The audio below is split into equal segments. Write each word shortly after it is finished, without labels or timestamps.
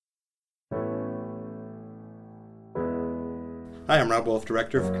Hi, I'm Rob Wolf,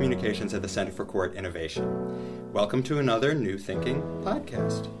 Director of Communications at the Center for Court Innovation. Welcome to another New Thinking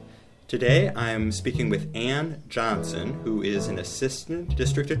podcast. Today I'm speaking with Ann Johnson, who is an Assistant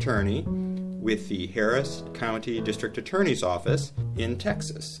District Attorney with the Harris County District Attorney's Office in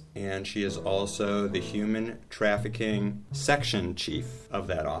Texas. And she is also the Human Trafficking Section Chief of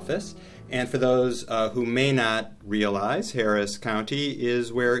that office. And for those who may not realize, Harris County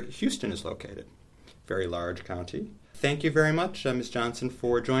is where Houston is located. Very large county. Thank you very much, Ms. Johnson,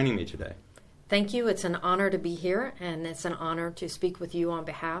 for joining me today. Thank you. It's an honor to be here, and it's an honor to speak with you on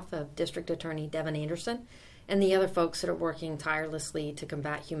behalf of District Attorney Devin Anderson and the other folks that are working tirelessly to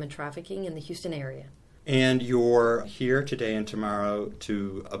combat human trafficking in the Houston area. And you're here today and tomorrow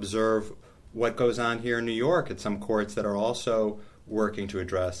to observe what goes on here in New York at some courts that are also working to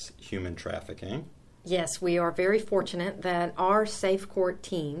address human trafficking. Yes, we are very fortunate that our Safe Court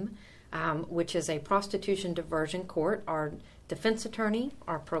team, which is a prostitution diversion court, our defense attorney,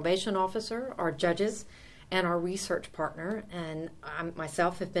 our probation officer, our judges, and our research partner, and I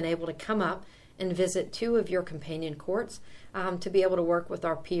myself have been able to come up and visit two of your companion courts to be able to work with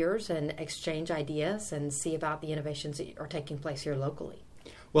our peers and exchange ideas and see about the innovations that are taking place here locally.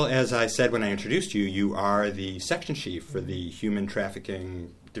 Well, as I said when I introduced you, you are the section chief for the Human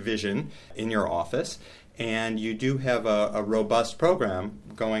Trafficking Division in your office, and you do have a robust program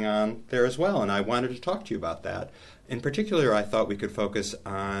going on there as well, and I wanted to talk to you about that. In particular, I thought we could focus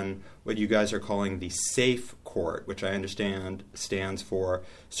on what you guys are calling the SAFE Court, which I understand stands for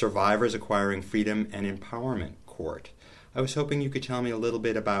Survivors Acquiring Freedom and Empowerment Court. I was hoping you could tell me a little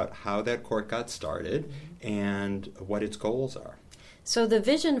bit about how that court got started and what its goals are. So the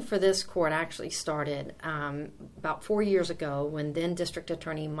vision for this court actually started about 4 years ago when then District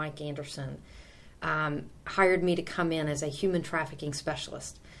Attorney Mike Anderson hired me to come in as a human trafficking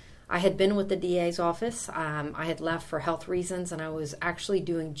specialist. I had been with the DA's office. I had left for health reasons, and I was actually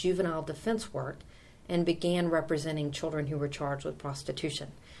doing juvenile defense work and began representing children who were charged with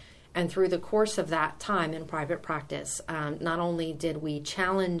prostitution. And through the course of that time in private practice, not only did we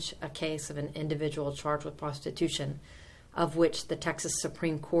challenge a case of an individual charged with prostitution, of which the Texas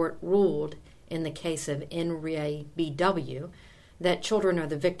Supreme Court ruled in the case of N. Ray B.W., that children are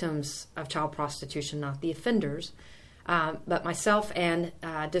the victims of child prostitution, not the offenders. But myself and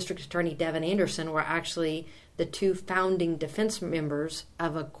District Attorney Devin Anderson were actually the two founding defense members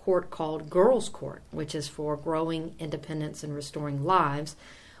of a court called Girls Court, which is for Growing Independence and Restoring Lives,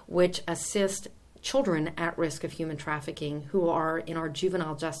 which assists children at risk of human trafficking who are in our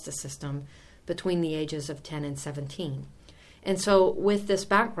juvenile justice system between the ages of 10 and 17. And so with this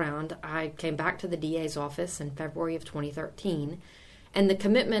background, I came back to the DA's office in February of 2013, and the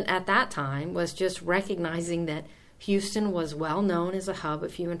commitment at that time was just recognizing that Houston was well known as a hub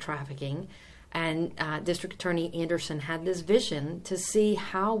of human trafficking, and District Attorney Anderson had this vision to see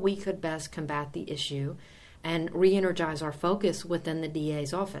how we could best combat the issue and re-energize our focus within the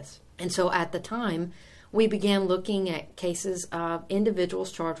DA's office. And so at the time, we began looking at cases of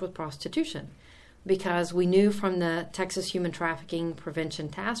individuals charged with prostitution, because we knew from the Texas Human Trafficking Prevention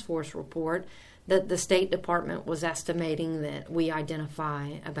Task Force report that the State Department was estimating that we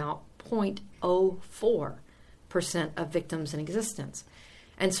identify about 0.04% of victims in existence.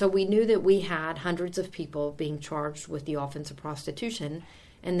 And so we knew that we had hundreds of people being charged with the offense of prostitution,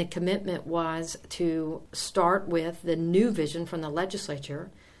 and the commitment was to start with the new vision from the legislature,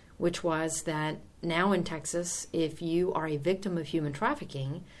 which was that now in Texas, if you are a victim of human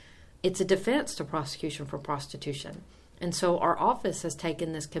trafficking, it's a defense to prosecution for prostitution. And so our office has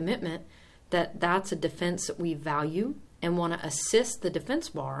taken this commitment that that's a defense that we value and want to assist the defense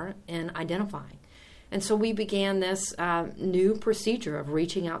bar in identifying. And so we began this new procedure of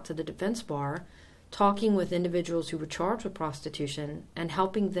reaching out to the defense bar, talking with individuals who were charged with prostitution, and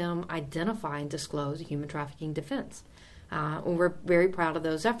helping them identify and disclose a human trafficking defense. And we're very proud of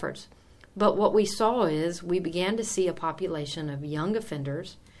those efforts. But what we saw is we began to see a population of young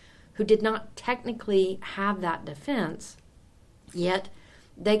offenders who did not technically have that defense, yet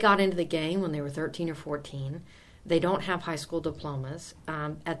they got into the game when they were 13 or 14. They don't have high school diplomas.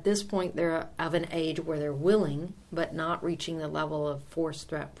 At this point, they're of an age where they're willing, but not reaching the level of force,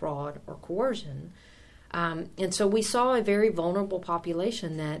 threat, fraud, or coercion. And so we saw a very vulnerable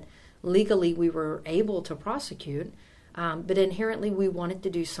population that legally we were able to prosecute, but inherently we wanted to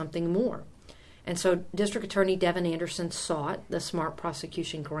do something more. And so District Attorney Devin Anderson sought the Smart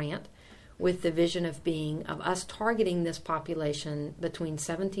Prosecution Grant with the vision of us targeting this population between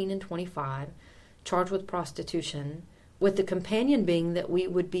 17 and 25, charged with prostitution, with the companion being that we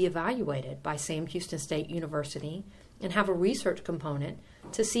would be evaluated by Sam Houston State University and have a research component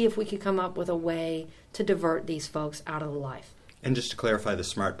to see if we could come up with a way to divert these folks out of the life. And just to clarify, the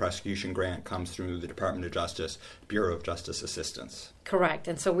Smart Prosecution Grant comes through the Department of Justice, Bureau of Justice Assistance. Correct.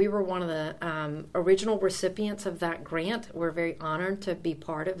 And so we were one of the original recipients of that grant. We're very honored to be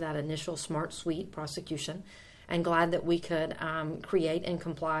part of that initial Smart Suite prosecution and glad that we could create and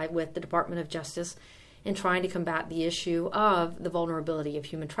comply with the Department of Justice in trying to combat the issue of the vulnerability of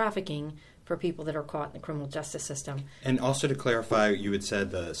human trafficking for people that are caught in the criminal justice system. And also to clarify, you had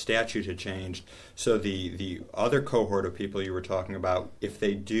said the statute had changed. So the other cohort of people you were talking about, if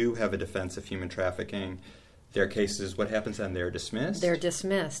they do have a defense of human trafficking, their cases, what happens then? They're dismissed? They're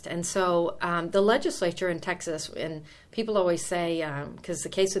dismissed. And so the legislature in Texas, and people always say, because the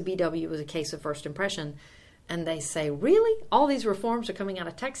case of BW was a case of first impression, and they say, really? All these reforms are coming out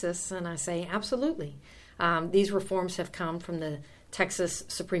of Texas? And I say, absolutely. These reforms have come from the Texas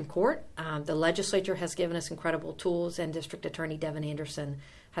Supreme Court. The legislature has given us incredible tools, and District Attorney Devin Anderson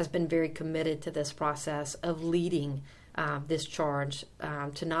has been very committed to this process of leading this charge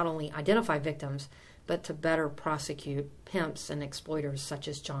to not only identify victims, but to better prosecute pimps and exploiters such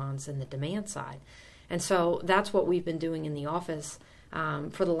as Johns in the demand side. And so that's what we've been doing in the office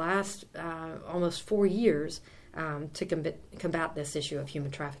for the last almost 4 years to combat this issue of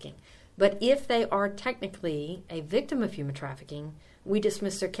human trafficking. But if they are technically a victim of human trafficking, we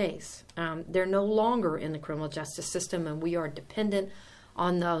dismiss their case. They're no longer in the criminal justice system, and we are dependent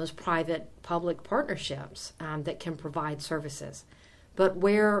on those private-public partnerships that can provide services. But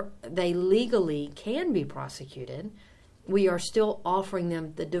where they legally can be prosecuted, we are still offering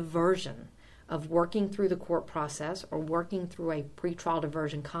them the diversion of working through the court process or working through a pretrial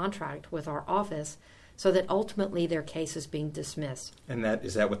diversion contract with our office so that ultimately their case is being dismissed. And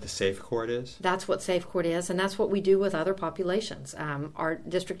is that what the Safe Court is? That's what Safe Court is, and that's what we do with other populations. Our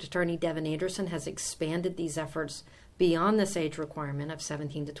District Attorney, Devin Anderson, has expanded these efforts beyond this age requirement of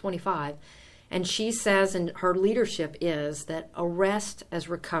 17 to 25, and she says, and her leadership is, that arrest as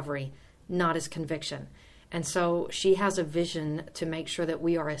recovery, not as conviction. And so she has a vision to make sure that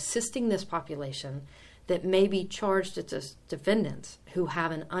we are assisting this population that may be charged as defendants who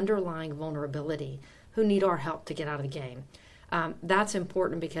have an underlying vulnerability, who need our help to get out of the game. That's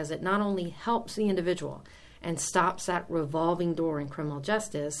important because it not only helps the individual and stops that revolving door in criminal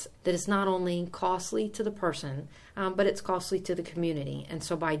justice that is not only costly to the person, but it's costly to the community. And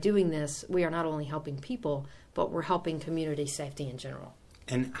so by doing this, we are not only helping people, but we're helping community safety in general.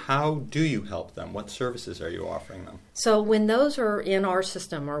 And how do you help them? What services are you offering them? So when those are in our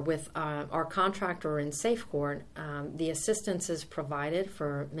system or with our contractor in Safe Court, the assistance is provided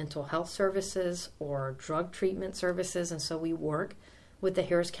for mental health services or drug treatment services. And so we work with the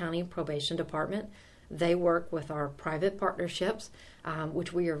Harris County Probation Department. They work with our private partnerships,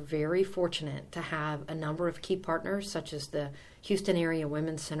 which we are very fortunate to have a number of key partners, such as the Houston Area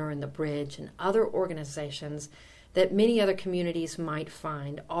Women's Center and the Bridge and other organizations that many other communities might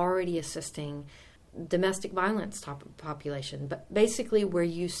find already assisting domestic violence type of population, but basically where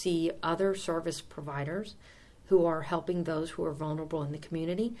you see other service providers who are helping those who are vulnerable in the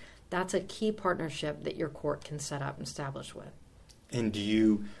community. That's a key partnership that your court can set up and establish with. And do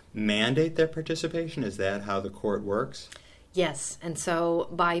you mandate their participation? Is that how the court works? Yes, and so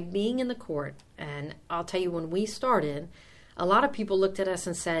by being in the court, and I'll tell you, when we started, a lot of people looked at us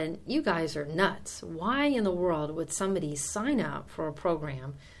and said, you guys are nuts. Why in the world would somebody sign up for a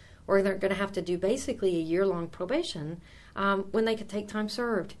program or they're going to have to do basically a year-long probation when they could take time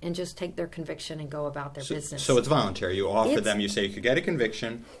served and just take their conviction and go about their business? So it's voluntary. You offer them, you say you could get a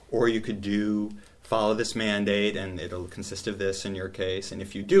conviction or you could follow this mandate and it'll consist of this in your case. And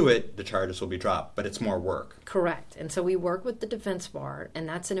if you do it, the charges will be dropped, but it's more work. Correct. And so we work with the defense bar, and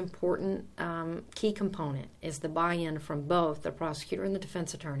that's an important key component, is the buy-in from both the prosecutor and the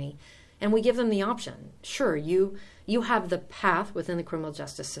defense attorney. And we give them the option. Sure, you have the path within the criminal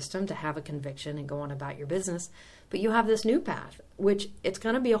justice system to have a conviction and go on about your business, but you have this new path, which it's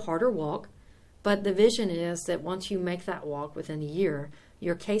going to be a harder walk, but the vision is that once you make that walk within a year,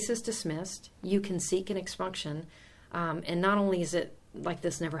 your case is dismissed, you can seek an expunction, and not only is it like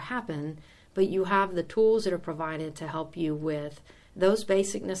this never happened, but you have the tools that are provided to help you with those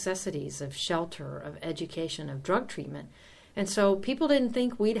basic necessities of shelter, of education, of drug treatment. And so people didn't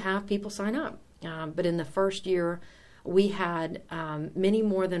think we'd have people sign up. But in the first year, we had many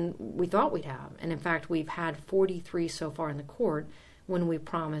more than we thought we'd have. And in fact, we've had 43 so far in the court when we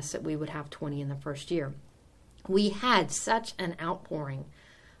promised that we would have 20 in the first year. We had such an outpouring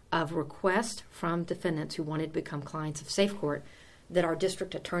of requests from defendants who wanted to become clients of Safe Court that our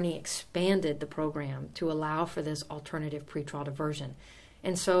district attorney expanded the program to allow for this alternative pretrial diversion.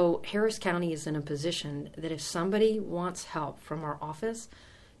 And so Harris County is in a position that if somebody wants help from our office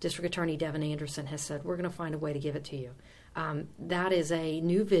District Attorney Devin Anderson has said, we're going to find a way to give it to you. That is a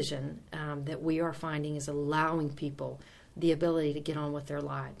new vision that we are finding is allowing people the ability to get on with their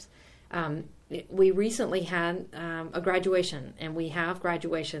lives. We recently had a graduation, and we have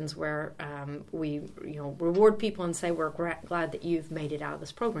graduations where we reward people and say, we're glad that you've made it out of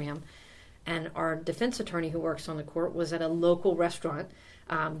this program. And our defense attorney who works on the court was at a local restaurant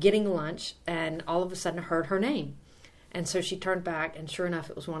getting lunch, and all of a sudden heard her name. And so she turned back, and sure enough,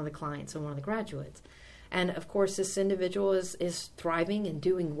 it was one of the clients and one of the graduates. And, of course, this individual is thriving and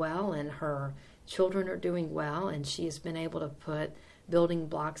doing well, and her children are doing well, and she has been able to put building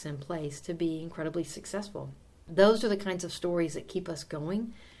blocks in place to be incredibly successful. Those are the kinds of stories that keep us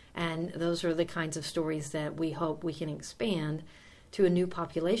going, and those are the kinds of stories that we hope we can expand to a new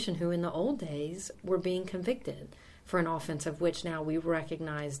population who in the old days were being convicted for an offense of which now we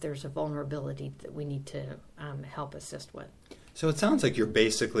recognize there's a vulnerability that we need to help assist with. So it sounds like you're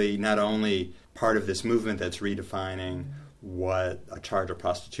basically not only part of this movement that's redefining what a charge of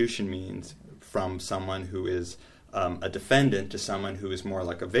prostitution means from someone who is a defendant to someone who is more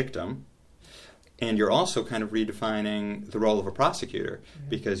like a victim, and you're also kind of redefining the role of a prosecutor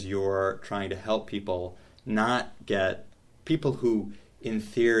because you're trying to help people not get people who, in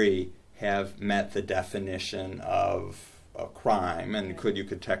theory, have met the definition of a crime, and you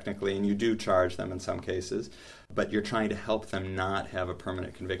could technically, and you do charge them in some cases, but you're trying to help them not have a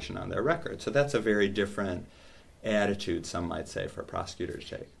permanent conviction on their record. So that's a very different attitude, some might say, for a prosecutor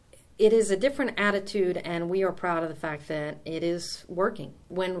to take. It is a different attitude, and we are proud of the fact that it is working.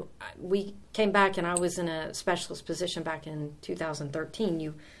 When we came back, and I was in a specialist position back in 2013,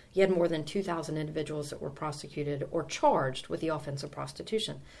 you had more than 2,000 individuals that were prosecuted or charged with the offense of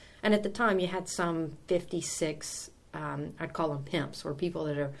prostitution. And at the time, you had some 56, I'd call them pimps, or people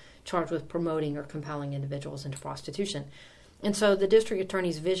that are charged with promoting or compelling individuals into prostitution. And so the district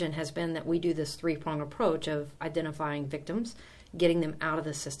attorney's vision has been that we do this three-pronged approach of identifying victims, getting them out of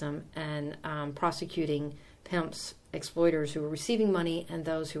the system, and prosecuting pimps, exploiters who are receiving money, and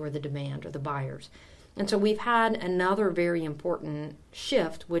those who are the demand or the buyers. And so we've had another very important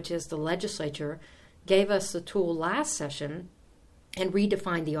shift, which is the legislature gave us the tool last session and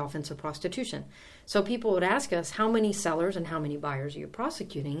redefined the offense of prostitution. So people would ask us, how many sellers and how many buyers are you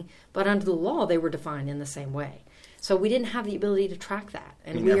prosecuting? But under the law, they were defined in the same way. So we didn't have the ability to track that.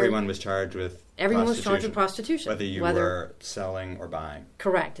 And everyone was charged with prostitution. Whether you were selling or buying.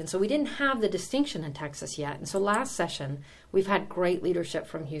 Correct. And so we didn't have the distinction in Texas yet. And so last session, we've had great leadership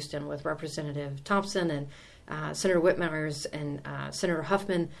from Houston with Representative Thompson and Senator Whitmires and Senator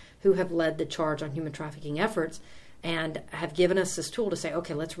Huffman, who have led the charge on human trafficking efforts and have given us this tool to say,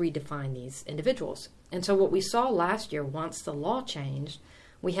 okay, let's redefine these individuals. And so what we saw last year, once the law changed,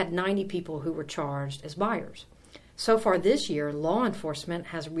 we had 90 people who were charged as buyers. So far this year, law enforcement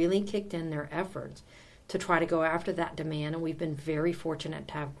has really kicked in their efforts to try to go after that demand, and we've been very fortunate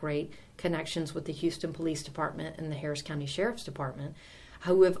to have great connections with the Houston Police Department and the Harris County Sheriff's Department,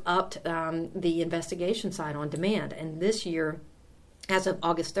 who have upped the investigation side on demand. And this year, as of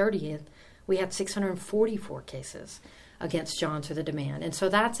August 30th, we had 644 cases against John through the demand. And so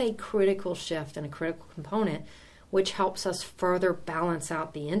that's a critical shift and a critical component which helps us further balance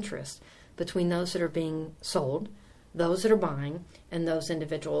out the interest between those that are being sold, those that are buying, and those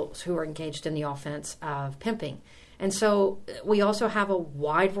individuals who are engaged in the offense of pimping. And so we also have a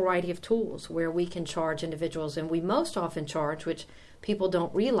wide variety of tools where we can charge individuals, and we most often charge, which people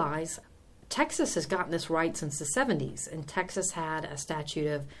don't realize, Texas has gotten this right since the 70s, and Texas had a statute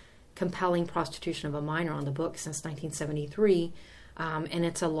of compelling prostitution of a minor on the books since 1973, and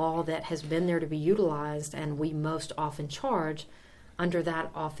it's a law that has been there to be utilized, and we most often charge under that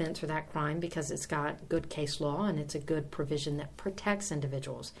offense or that crime because it's got good case law and it's a good provision that protects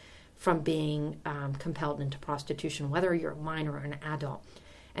individuals from being compelled into prostitution, whether you're a minor or an adult.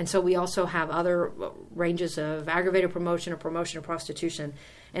 And so we also have other ranges of aggravated promotion or promotion of prostitution.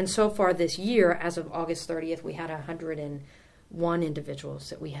 And so far this year, as of August 30th, we had 101 individuals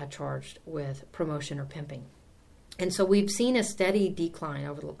that we had charged with promotion or pimping. And so we've seen a steady decline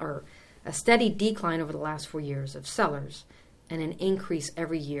over the last 4 years of sellers, and an increase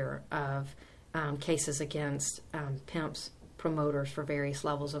every year of cases against pimps, promoters for various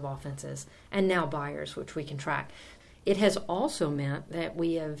levels of offenses, and now buyers, which we can track. It has also meant that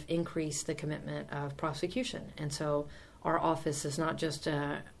we have increased the commitment of prosecution. And so our office is not just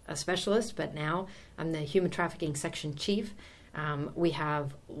a specialist, but now I'm the human trafficking section chief. We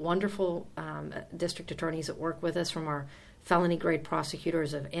have wonderful district attorneys that work with us, from our felony grade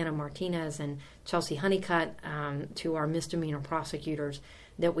prosecutors of Anna Martinez and Chelsea Honeycutt to our misdemeanor prosecutors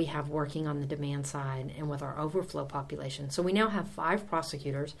that we have working on the demand side and with our overflow population. So we now have 5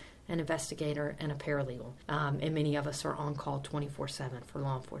 prosecutors, an investigator, and a paralegal. And many of us are on call 24/7 for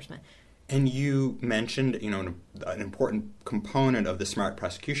law enforcement. And you mentioned, an important component of the SMART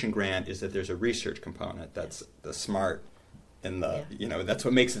prosecution grant is that there's a research component. That's the SMART and that's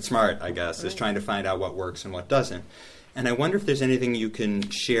what makes it SMART, I guess, is trying to find out what works and what doesn't. And I wonder if there's anything you can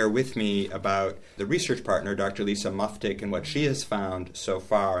share with me about the research partner, Dr. Lisa Muftick, and what she has found so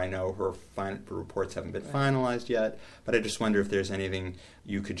far. I know her reports haven't been finalized yet, but I just wonder if there's anything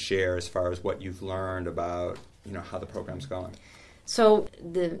you could share as far as what you've learned about, how the program's going. So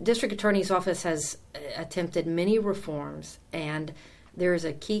the district attorney's office has attempted many reforms, and there is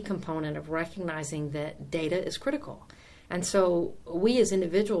a key component of recognizing that data is critical. And so we as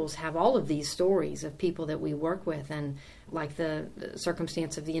individuals have all of these stories of people that we work with, and like the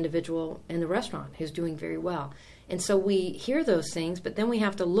circumstance of the individual in the restaurant who's doing very well. And so we hear those things, but then we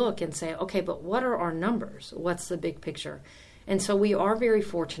have to look and say, okay, but what are our numbers? What's the big picture? And so we are very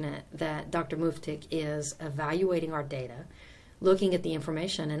fortunate that Dr. Muftick is evaluating our data, looking at the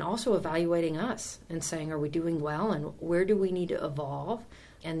information, and also evaluating us and saying, are we doing well and where do we need to evolve?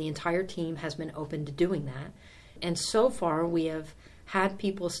 And the entire team has been open to doing that. And so far, we have had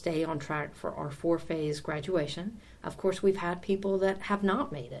people stay on track for our 4-phase graduation. Of course, we've had people that have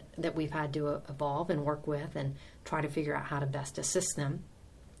not made it, that we've had to evolve and work with and try to figure out how to best assist them.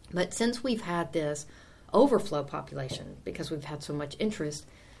 But since we've had this overflow population, because we've had so much interest,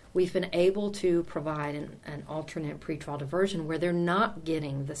 we've been able to provide an alternate pretrial diversion where they're not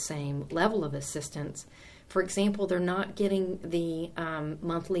getting the same level of assistance. For example, they're not getting the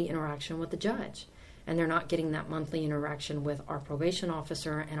monthly interaction with the judge. And they're not getting that monthly interaction with our probation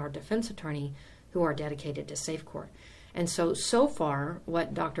officer and our defense attorney who are dedicated to safe court. And so far,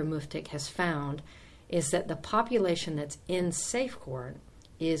 what Dr. Muftick has found is that the population that's in safe court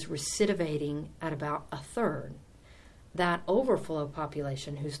is recidivating at about a third. That overflow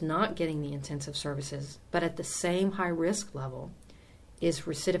population who's not getting the intensive services, but at the same high risk level, is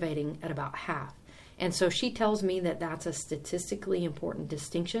recidivating at about half. And so she tells me that that's a statistically important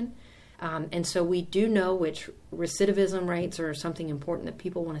distinction. And so we do know which recidivism rates are something important that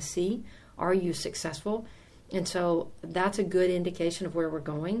people want to see. Are you successful? And so that's a good indication of where we're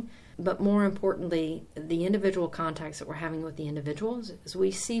going. But more importantly, the individual contacts that we're having with the individuals is we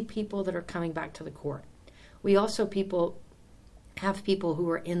see people that are coming back to the court. We also have people who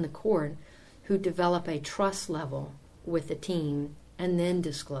are in the court who develop a trust level with the team and then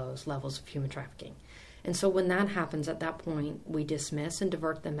disclose levels of human trafficking. And so when that happens, at that point, we dismiss and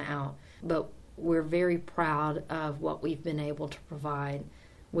divert them out. But we're very proud of what we've been able to provide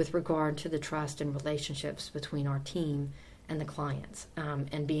with regard to the trust and relationships between our team and the clients,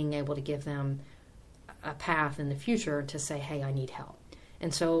 and being able to give them a path in the future to say, hey, I need help.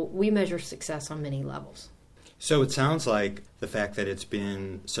 And so we measure success on many levels. So it sounds like the fact that it's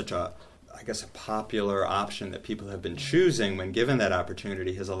been such a popular option that people have been choosing when given that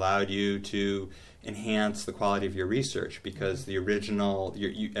opportunity has allowed you to enhance the quality of your research, because the original,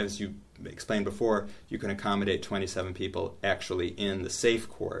 as you explained before, you can accommodate 27 people actually in the safe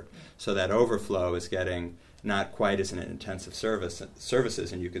court. So that overflow is getting not quite as an intensive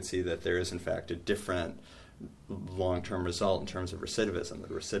services, and you can see that there is in fact a different long-term result in terms of recidivism.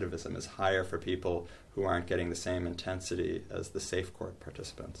 The recidivism is higher for people who aren't getting the same intensity as the safe court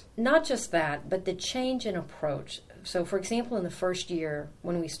participants. Not just that, but the change in approach. So, for example, in the first year,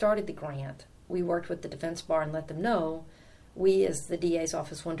 when we started the grant, we worked with the defense bar and let them know we, as the DA's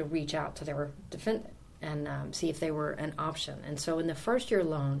office, wanted to reach out to their defendant and see if they were an option. And so in the first year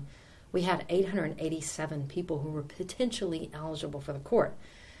alone, we had 887 people who were potentially eligible for the court.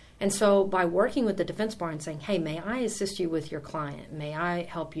 And so by working with the defense bar and saying, hey, may I assist you with your client? May I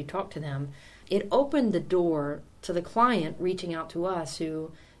help you talk to them? It opened the door to the client reaching out to us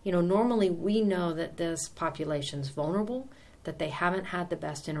who, normally we know that this population's vulnerable, that they haven't had the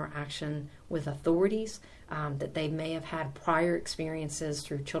best interaction with authorities, that they may have had prior experiences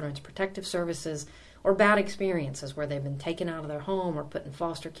through Children's Protective Services or bad experiences where they've been taken out of their home or put in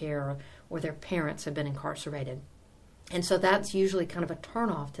foster care or their parents have been incarcerated. And so that's usually kind of a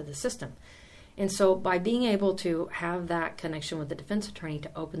turnoff to the system. And so by being able to have that connection with the defense attorney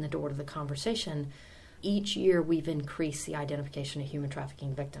to open the door to the conversation, each year we've increased the identification of human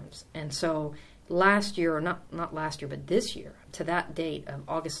trafficking victims. And so last year, or not last year, but this year, to that date of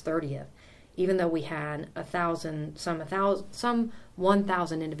August 30th, even though we had 1,000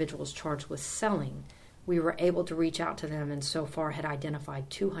 individuals charged with selling, we were able to reach out to them and so far had identified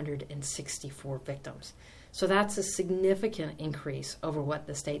 264 victims. So that's a significant increase over what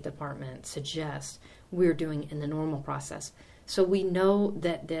the State Department suggests we're doing in the normal process. So we know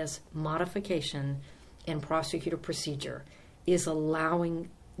that this modification in prosecutor procedure is allowing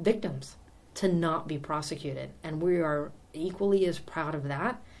victims to not be prosecuted. And we are equally as proud of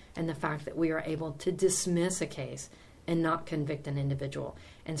that and the fact that we are able to dismiss a case and not convict an individual.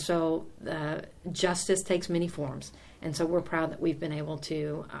 And so justice takes many forms. And so we're proud that we've been able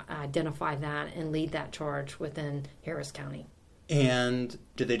to identify that and lead that charge within Harris County. And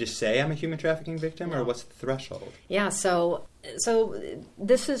did they just say I'm a human trafficking victim, or what's the threshold? Yeah, so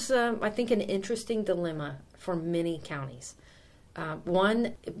this is, I think, an interesting dilemma for many counties.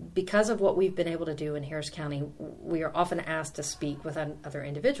 One, because of what we've been able to do in Harris County, we are often asked to speak with other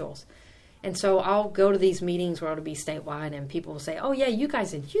individuals. And so I'll go to these meetings where it'll be statewide, and people will say, oh, yeah, you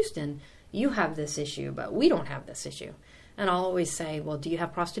guys in Houston, you have this issue, but we don't have this issue. And I'll always say, well, do you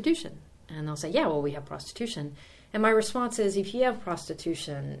have prostitution? And they'll say, yeah, well, we have prostitution. And my response is, if you have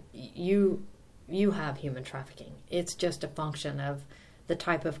prostitution, you have human trafficking. It's just a function of the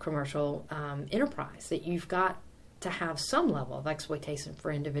type of commercial enterprise that you've got to have some level of exploitation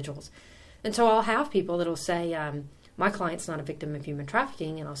for individuals. And so I'll have people that will say, my client's not a victim of human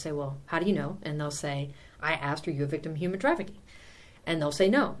trafficking. And I'll say, well, how do you know? And they'll say, I asked, are you a victim of human trafficking? And they'll say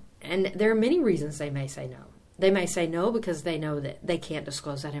no. And there are many reasons they may say no. They may say no because they know that they can't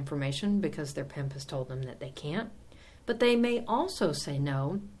disclose that information because their pimp has told them that they can't. But they may also say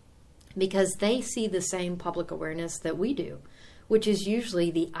no because they see the same public awareness that we do, which is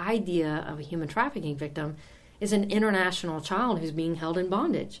usually the idea of a human trafficking victim is an international child who's being held in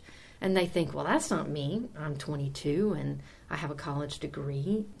bondage. And they think, well, that's not me. I'm 22 and I have a college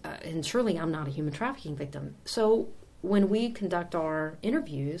degree, and surely I'm not a human trafficking victim. So when we conduct our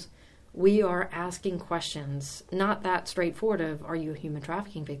interviews, we are asking questions, not that straightforward of, are you a human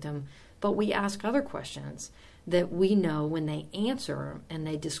trafficking victim? But we ask other questions that we know when they answer and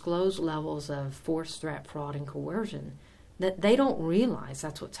they disclose levels of force, threat, fraud, and coercion, that they don't realize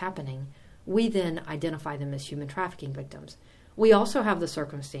that's what's happening. We then identify them as human trafficking victims. We also have the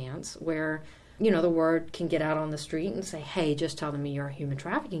circumstance where, the word can get out on the street and say, hey, just tell them you're a human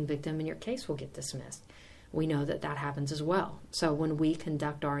trafficking victim and your case will get dismissed. We know that that happens as well. So when we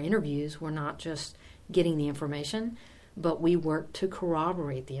conduct our interviews, we're not just getting the information, but we work to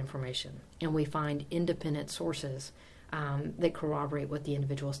corroborate the information. And we find independent sources that corroborate what the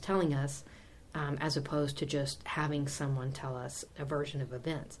individual is telling us, as opposed to just having someone tell us a version of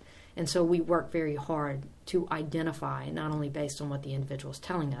events. And so we work very hard to identify, not only based on what the individual is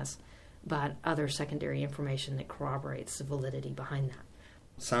telling us, but other secondary information that corroborates the validity behind that.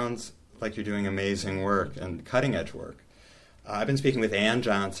 Sounds like you're doing amazing work and cutting-edge work. I've been speaking with Ann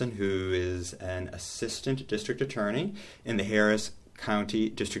Johnson, who is an assistant district attorney in the Harris County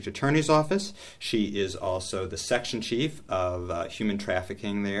District Attorney's Office. She is also the section chief of human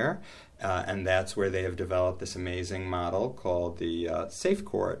trafficking there, and that's where they have developed this amazing model called the Safe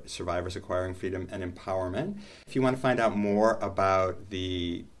Court, Survivors Acquiring Freedom and Empowerment. If you want to find out more about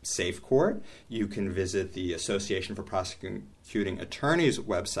the Safe Court, you can visit the Association for Prosecuting Attorneys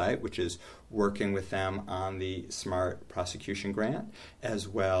website, which is working with them on the Smart Prosecution Grant, as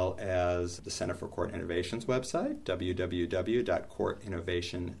well as the Center for Court Innovation's website,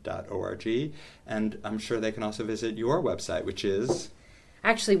 www.courtinnovation.org. And I'm sure they can also visit your website, which is...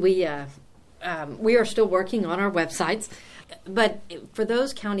 Actually, we are still working on our websites, but for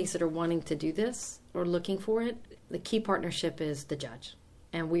those counties that are wanting to do this or looking for it, the key partnership is the judge.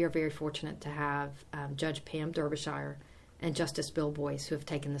 And we are very fortunate to have Judge Pam Derbyshire and Justice Bill Boyce who have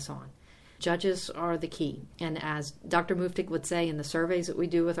taken this on. Judges are the key. And as Dr. Muftik would say in the surveys that we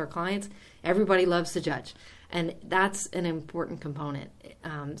do with our clients, everybody loves the judge. And that's an important component.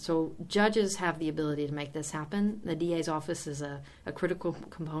 So judges have the ability to make this happen. The DA's office is a critical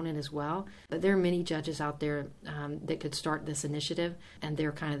component as well. But there are many judges out there that could start this initiative, and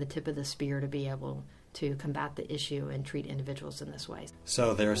they're kind of the tip of the spear to be able to combat the issue and treat individuals in this way.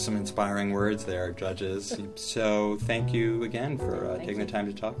 So there are some inspiring words there, judges. So thank you again for taking the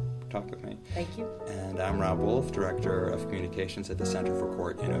time to talk with me. Thank you. And I'm Rob Wolf, Director of Communications at the Center for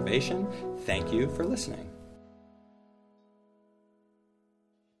Court Innovation. Thank you for listening.